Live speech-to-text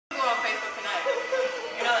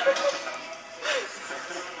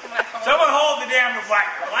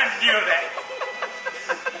undo that.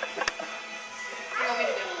 What do you want me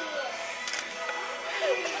to do?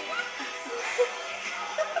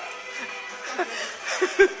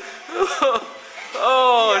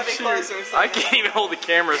 Oh, Yeah, shoot. I can't even hold the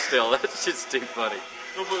camera still. That's just too funny.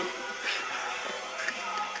 Should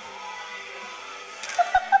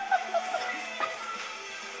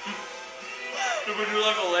we do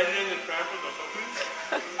like a legend in the trap of the puppies?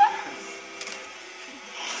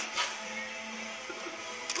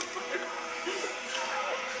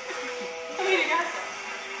 I mean, you got that.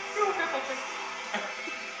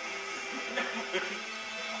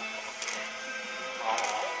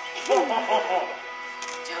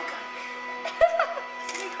 Joke on me.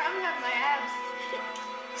 Let me crumb have my abs.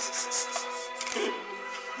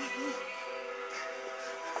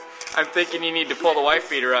 I'm thinking you need to pull the wife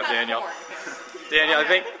beater up, Daniel. Daniel,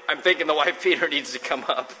 I'm thinking the wife beater needs to come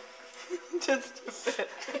up. Just a bit.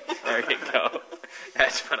 There you go.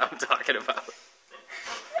 That's what I'm talking about.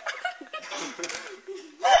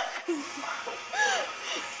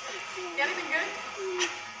 Got anything good?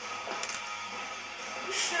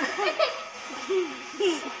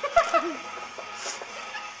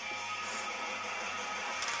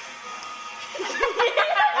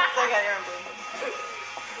 Looks like I Erin Reilly.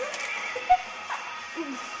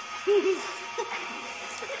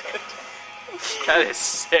 That is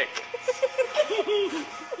sick.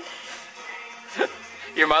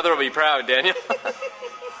 Your mother will be proud, Daniel.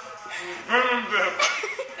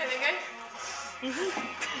 Anything good?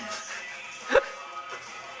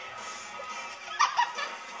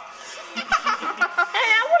 Hey,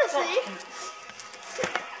 I want to see.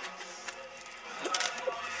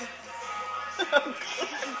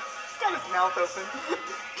 Got his mouth open.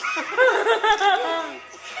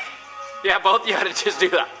 Yeah, both you had to just do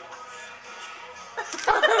that.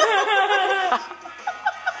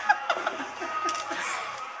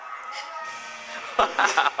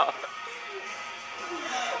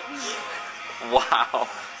 Wow. Wow.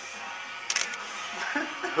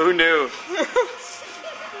 Who knew?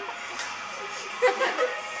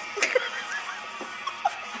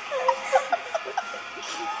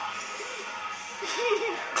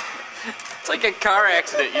 It's like a car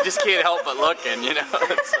accident. You just can't help but looking, you know?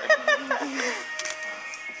 It's like...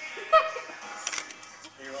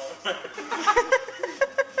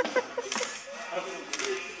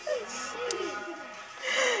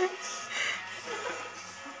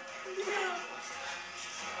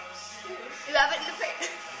 You have it in the face.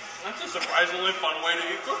 That's a surprisingly fun way to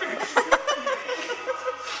eat cookies.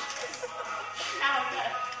 Ow, okay.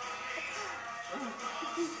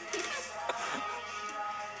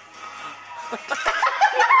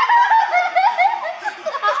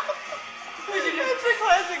 It's a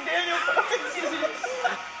classic Daniel Fox.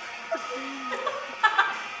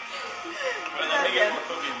 Well, let me get more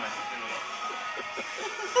cookies, man.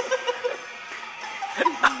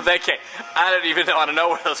 Okay, I don't even want to know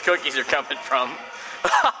where those cookies are coming from.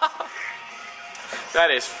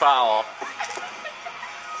 That is foul.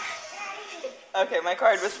 Okay, my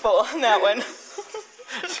card was full on that one.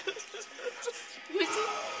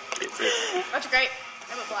 Can't see it. That's great. I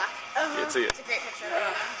have a black. Can't see it. It's a great picture.